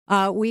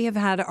We have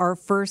had our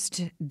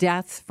first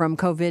death from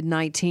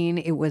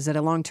COVID-19. It was at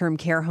a long-term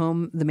care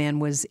home. The man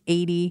was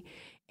 80,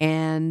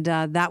 and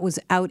that was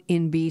out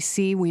in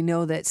BC. We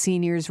know that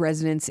seniors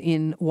residents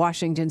in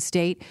Washington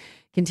State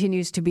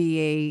continues to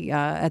be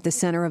at the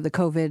center of the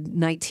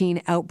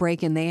COVID-19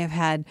 outbreak, and they have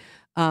had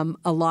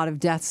a lot of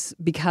deaths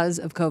because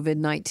of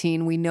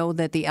COVID-19. We know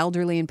that the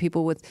elderly and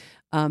people with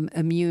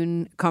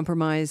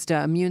compromised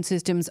immune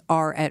systems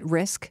are at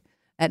risk.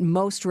 At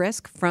most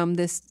risk from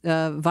this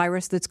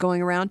virus that's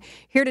going around.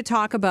 Here to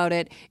talk about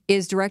it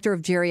is Director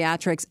of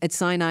Geriatrics at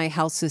Sinai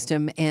Health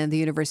System and the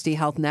University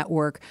Health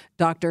Network,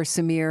 Dr.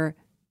 Samir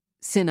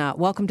Sinha.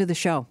 Welcome to the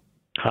show.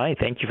 Hi,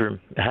 thank you for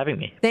having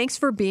me. Thanks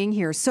for being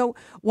here. So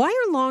why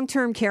are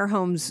long-term care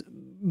homes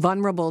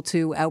vulnerable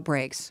to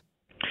outbreaks?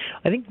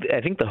 I think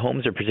the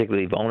homes are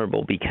particularly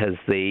vulnerable because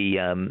they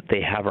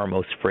have our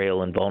most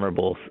frail and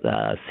vulnerable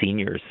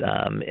seniors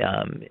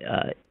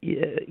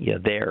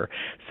there.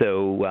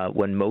 So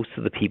when most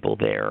of the people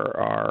there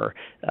are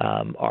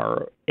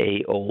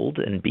A, old,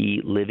 and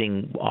B,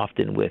 living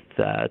often with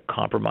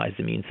compromised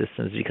immune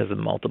systems because of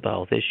multiple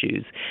health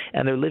issues,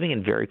 and they're living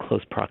in very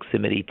close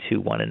proximity to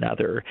one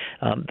another.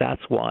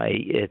 That's why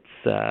it's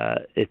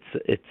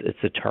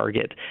a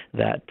target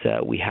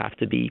that we have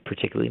to be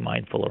particularly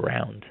mindful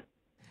around.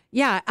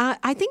 Yeah,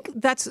 I think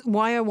that's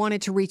why I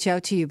wanted to reach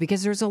out to you,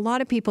 because there's a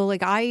lot of people,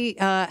 like I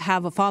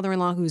have a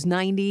father-in-law who's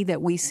 90 that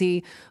we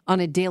see on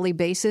a daily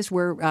basis.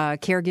 We're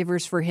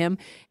caregivers for him.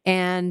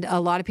 And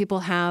a lot of people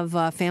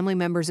have family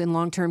members in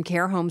long-term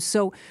care homes.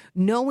 So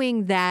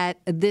knowing that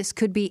this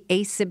could be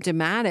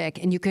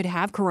asymptomatic and you could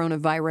have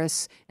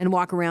coronavirus and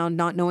walk around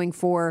not knowing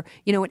for,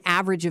 an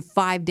average of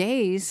 5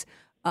 days,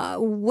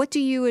 what do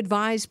you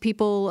advise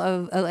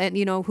people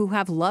who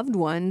have loved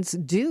ones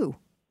do?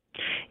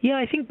 Yeah,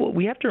 I think what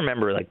we have to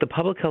remember, like the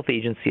Public Health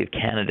Agency of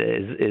Canada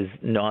is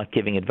not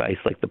giving advice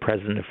like the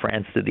President of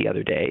France did the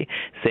other day,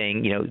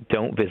 saying,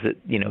 don't visit,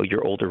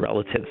 your older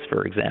relatives,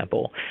 for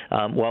example.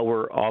 While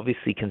we're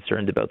obviously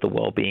concerned about the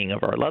well-being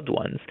of our loved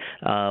ones,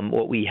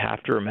 what we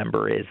have to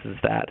remember is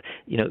that,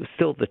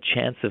 still the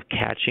chance of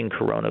catching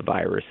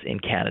coronavirus in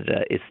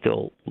Canada is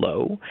still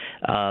low,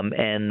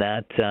 and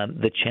that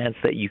the chance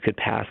that you could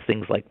pass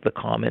things like the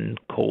common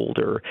cold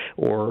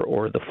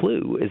or the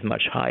flu is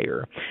much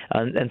higher.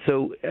 And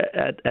so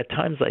at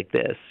times like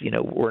this,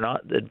 we're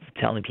not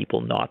telling people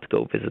not to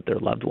go visit their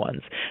loved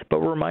ones, but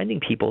we're reminding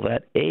people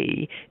that,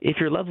 A, if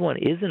your loved one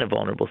is in a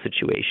vulnerable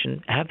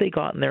situation, have they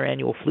gotten their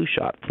annual flu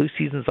shot? Flu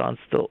season's on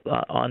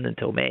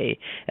until May,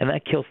 and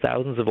that kills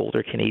thousands of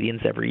older Canadians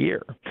every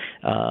year.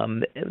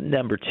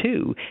 Number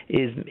two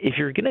is if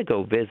you're going to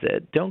go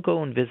visit, don't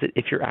go and visit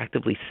if you're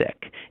actively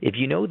sick. If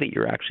you know that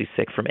you're actually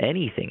sick from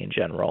anything in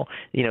general,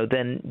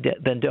 then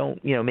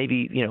don't,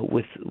 maybe,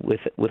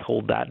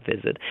 withhold that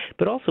visit.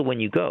 But also when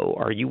you go,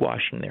 are you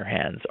washing their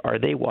hands? Are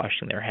they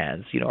washing their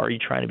hands? Are you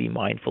trying to be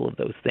mindful of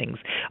those things?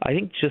 I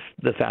think just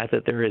the fact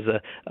that there is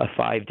a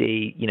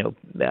 5-day,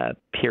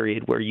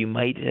 period where you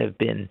might have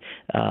been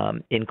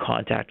in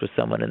contact with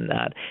someone and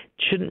that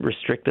shouldn't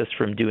restrict us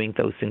from doing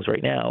those things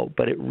right now,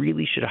 but it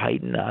really should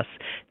heighten us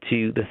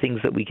to the things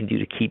that we can do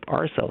to keep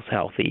ourselves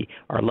healthy,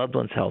 our loved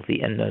ones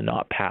healthy, and to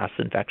not pass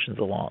infections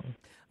along.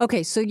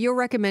 Okay, so you're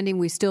recommending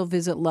we still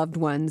visit loved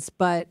ones,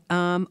 but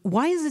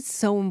why is it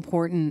so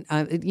important,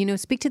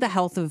 speak to the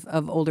health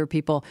of older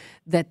people,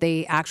 that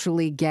they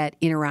actually get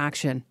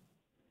interaction?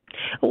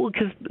 Well,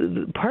 because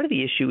part of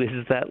the issue is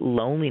that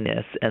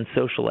loneliness and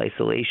social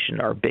isolation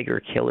are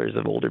bigger killers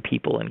of older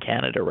people in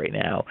Canada right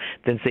now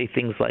than, say,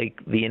 things like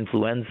the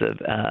influenza,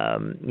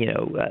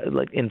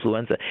 like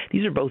influenza.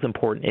 These are both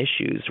important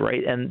issues,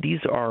 right? And these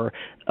are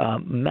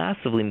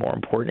massively more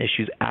important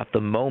issues at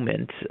the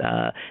moment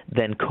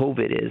than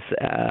COVID is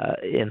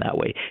in that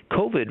way.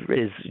 COVID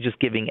is just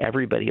giving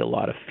everybody a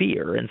lot of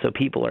fear. And so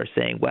people are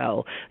saying,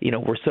 well,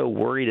 we're so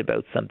worried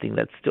about something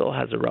that still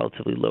has a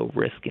relatively low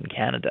risk in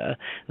Canada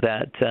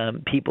that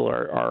people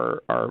are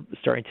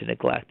starting to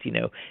neglect,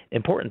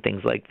 important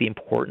things like the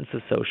importance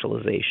of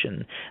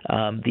socialization,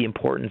 the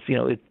importance,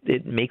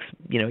 it makes,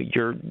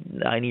 your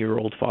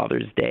 90-year-old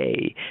father's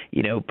day,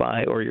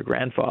 or your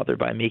grandfather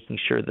by making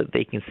sure that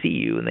they can see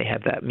you and they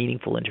have that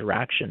meaningful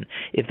interaction.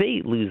 If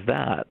they lose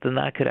that, then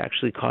that could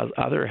actually cause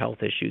other health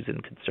issues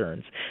and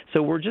concerns.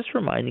 So we're just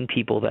reminding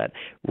people that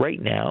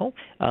right now,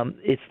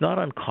 it's not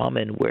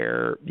uncommon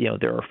where,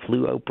 there are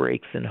flu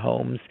outbreaks in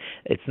homes.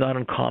 It's not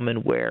uncommon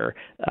where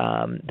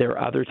there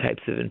are other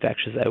types of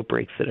infectious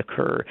outbreaks that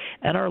occur.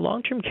 And our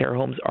long-term care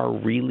homes are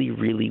really,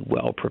 really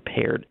well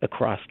prepared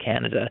across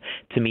Canada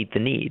to meet the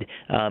need.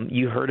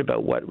 You heard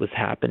about what was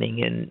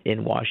happening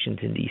in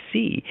Washington,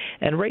 D.C.,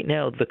 and right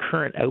now the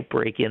current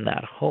outbreak in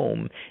that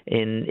home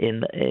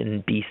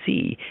in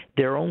B.C.,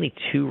 there are only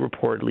 2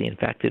 reportedly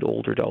infected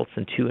older adults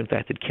and 2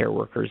 infected care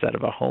workers out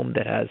of a home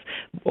that has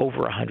over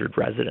 100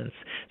 residents.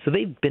 So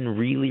they've been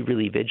really,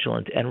 really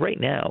vigilant. And right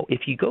now,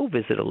 if you go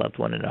visit a loved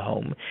one in a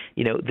home,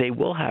 they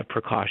will still have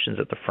precautions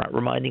at the front,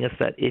 reminding us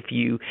that if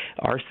you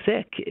are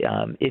sick,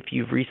 if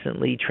you've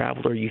recently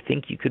traveled or you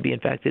think you could be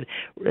infected,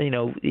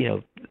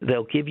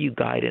 they'll give you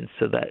guidance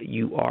so that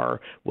you are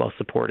well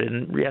supported.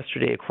 And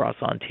yesterday across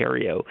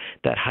Ontario,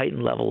 that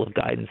heightened level of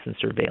guidance and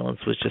surveillance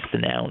was just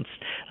announced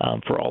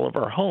for all of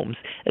our homes.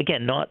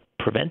 Again, not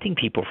preventing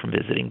people from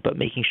visiting, but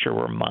making sure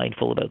we're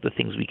mindful about the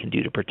things we can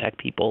do to protect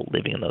people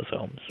living in those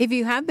homes. If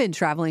you have been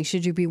traveling,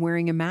 should you be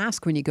wearing a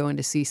mask when you go in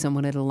to see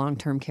someone at a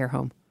long-term care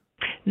home?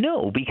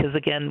 No, because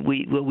again,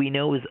 what we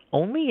know is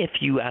only if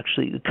you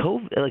actually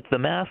like the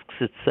masks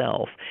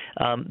itself,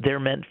 they're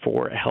meant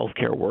for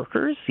healthcare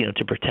workers,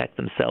 to protect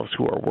themselves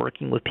who are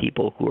working with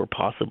people who are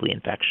possibly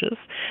infectious,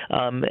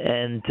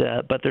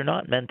 but they're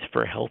not meant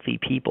for healthy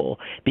people,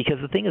 because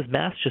the thing is,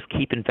 masks just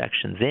keep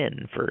infections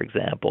in. For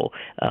example,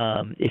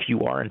 if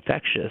you are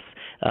infectious,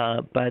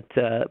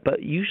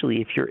 but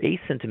usually if you're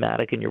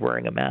asymptomatic and you're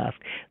wearing a mask,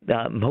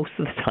 most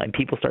of the time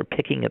people start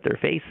picking at their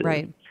faces.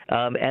 Right.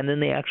 And then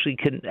they actually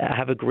can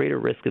have a greater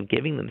risk of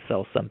giving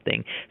themselves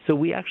something. So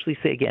we actually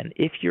say, again,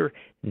 if you're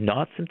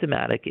not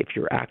symptomatic, if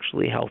you're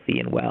actually healthy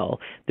and well,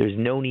 there's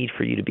no need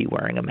for you to be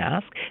wearing a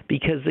mask,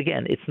 because,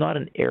 again, it's not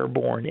an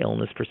airborne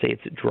illness per se,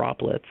 it's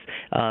droplets,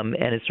 and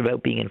it's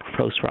about being in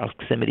close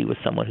proximity with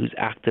someone who's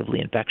actively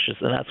infectious.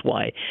 And that's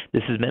why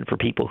this is meant for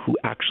people who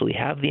actually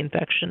have the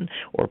infection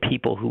or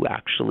people who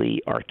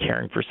actually are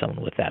caring for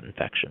someone with that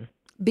infection.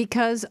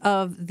 Because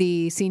of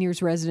the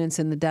seniors' residence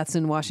and the deaths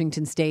in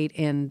Washington state,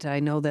 and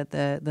I know that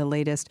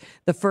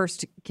the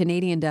first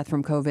Canadian death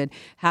from COVID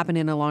happened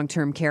in a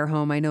long-term care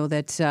home. I know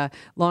that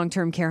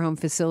long-term care home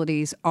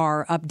facilities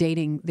are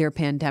updating their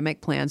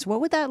pandemic plans.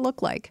 What would that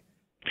look like?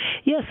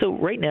 Yeah, so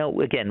right now,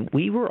 again,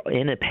 we were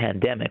in a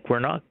pandemic. We're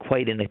not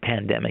quite in a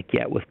pandemic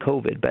yet with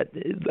COVID, but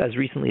as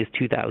recently as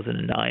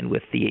 2009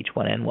 with the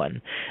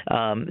H1N1.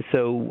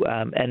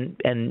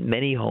 And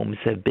many homes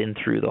have been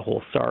through the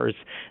whole SARS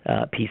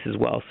piece as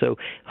well. So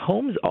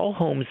all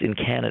homes in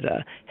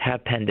Canada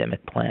have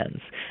pandemic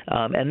plans.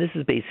 And this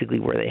is basically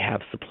where they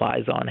have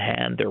supplies on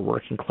hand. They're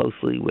working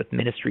closely with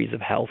ministries of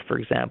health, for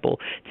example,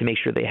 to make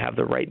sure they have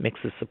the right mix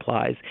of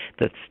supplies,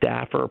 that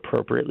staff are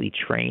appropriately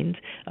trained,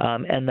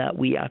 and that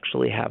we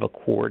actually have a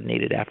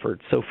coordinated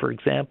effort. So, for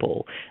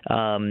example,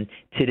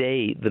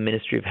 today the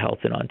Ministry of Health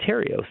in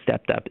Ontario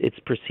stepped up its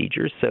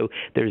procedures. So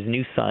there's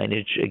new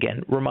signage,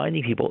 again,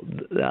 reminding people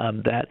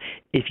that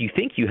if you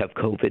think you have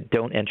COVID,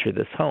 don't enter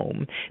this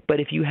home. But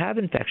if you have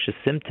infectious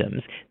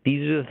symptoms,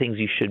 these are the things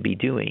you should be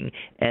doing.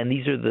 And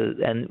these are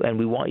and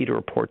we want you to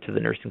report to the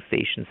nursing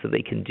station so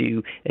they can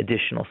do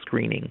additional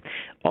screening.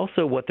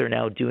 Also, what they're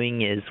now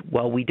doing is,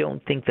 while we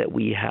don't think that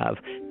we have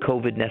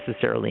COVID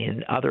necessarily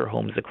in other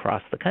homes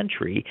across the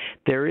country,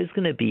 there is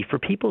going to be, for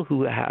people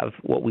who have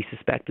what we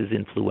suspect is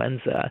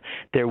influenza,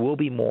 there will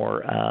be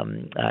more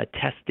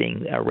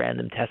testing,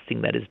 random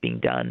testing that is being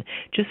done,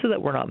 just so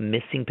that we're not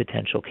missing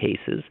potential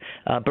cases.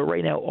 But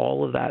right now,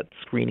 all of that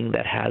screening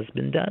that has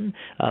been done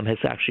has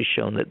actually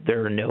shown that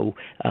there are no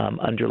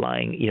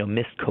underlying,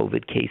 missed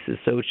COVID cases.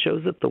 So it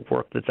shows that the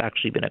work that's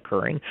actually been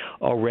occurring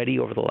already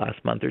over the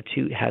last month or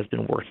two has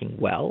been working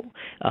well,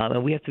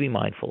 and we have to be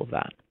mindful of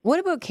that. What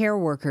about care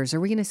workers? Are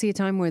we going to see a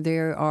time where they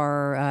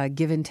are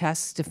given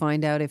tests to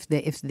find out if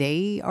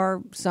they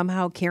are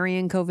somehow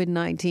carrying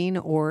COVID-19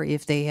 or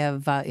if they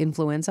have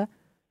influenza?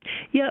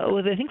 Yeah, well,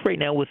 I think right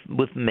now with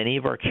many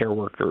of our care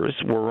workers,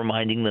 we're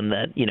reminding them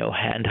that,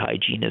 hand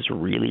hygiene is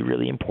really,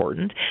 really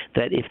important,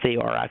 that if they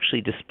are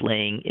actually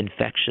displaying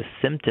infectious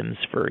symptoms,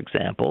 for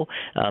example,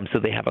 so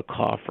they have a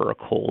cough or a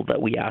cold,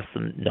 that we ask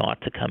them not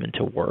to come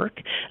into work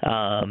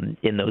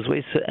in those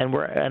ways. So, and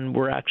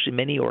we're actually,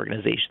 many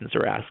organizations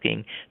are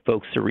asking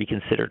folks to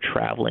reconsider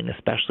traveling,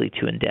 especially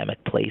to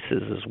endemic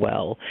places as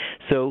well.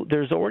 So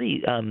there's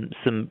already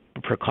some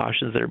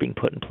precautions that are being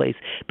put in place.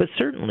 But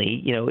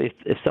certainly,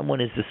 if someone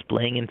is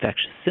displaying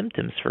infectious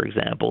symptoms, for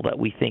example, that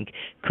we think,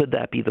 could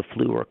that be the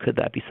flu or could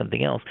that be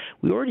something else?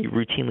 We already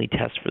routinely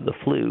test for the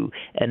flu,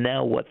 and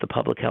now what the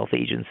public health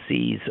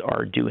agencies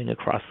are doing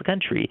across the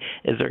country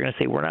is they're going to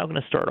say, we're now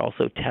going to start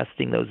also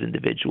testing those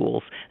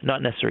individuals,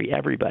 not necessarily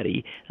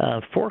everybody,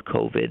 for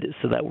COVID,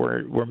 so that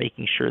we're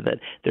making sure that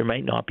there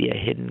might not be a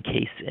hidden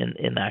case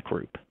in that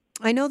group.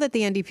 I know that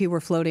the NDP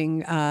were floating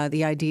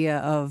the idea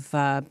of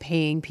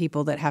paying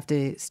people that have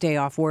to stay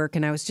off work.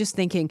 And I was just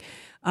thinking,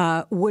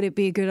 would it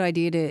be a good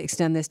idea to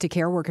extend this to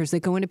care workers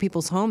that go into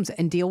people's homes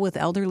and deal with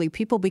elderly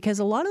people? Because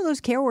a lot of those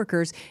care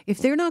workers, if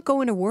they're not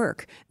going to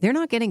work, they're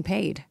not getting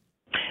paid.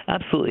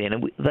 Absolutely,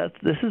 and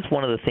this is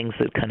one of the things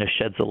that kind of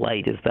sheds a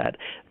light, is that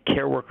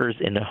care workers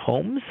in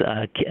homes,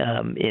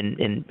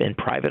 in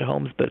private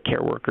homes, but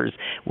care workers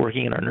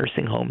working in our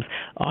nursing homes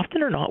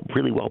often are not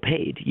really well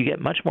paid. You get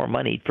much more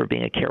money for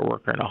being a care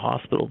worker in a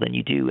hospital than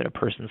you do in a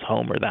person's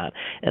home or that,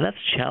 and that's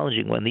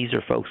challenging when these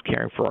are folks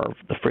caring for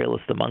the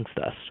frailest amongst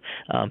us.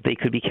 They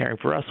could be caring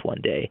for us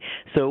one day.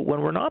 So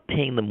when we're not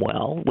paying them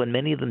well, when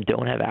many of them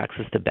don't have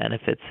access to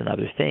benefits and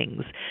other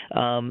things,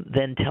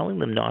 then telling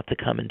them not to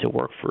come into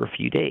work for a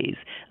few days days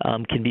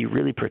can be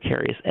really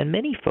precarious. And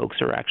many folks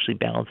are actually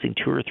balancing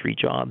 2 or 3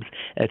 jobs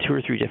at 2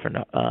 or 3 different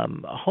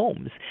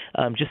homes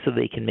just so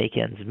they can make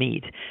ends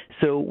meet.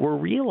 So we're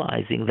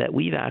realizing that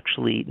we've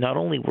actually, not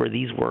only were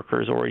these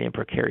workers already in a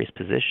precarious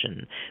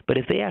position, but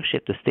if they actually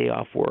have to stay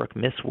off work,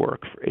 miss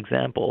work, for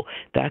example,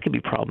 that could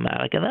be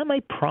problematic. And that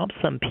might prompt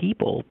some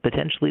people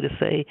potentially to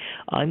say,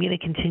 I'm going to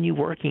continue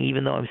working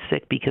even though I'm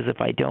sick, because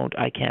if I don't,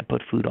 I can't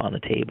put food on the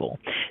table.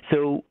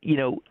 So,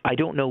 I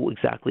don't know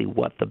exactly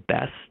what the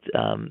best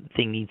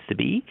thing needs to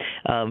be.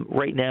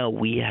 Right now,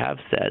 we have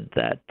said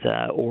that,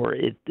 or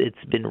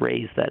it's been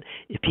raised that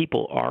if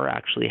people are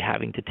actually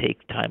having to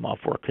take time off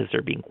work because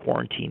they're being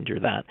quarantined or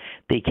that,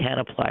 they can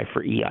apply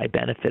for EI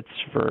benefits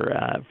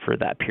for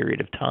that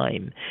period of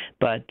time.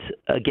 But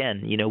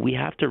again, we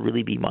have to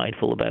really be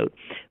mindful about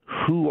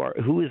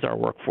who is our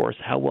workforce,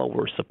 how well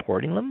we're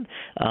supporting them,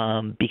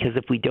 because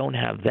if we don't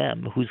have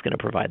them, who's going to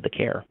provide the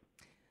care?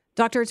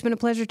 Doctor, it's been a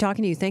pleasure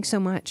talking to you. Thanks so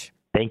much.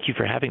 Thank you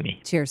for having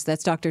me. Cheers.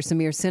 That's Dr.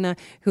 Samir Sinha,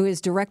 who is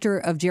Director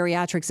of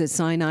Geriatrics at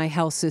Sinai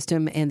Health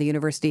System and the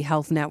University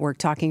Health Network,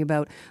 talking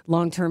about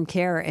long-term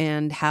care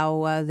and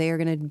how they are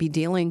going to be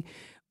dealing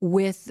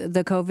with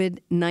the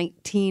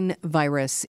COVID-19 virus.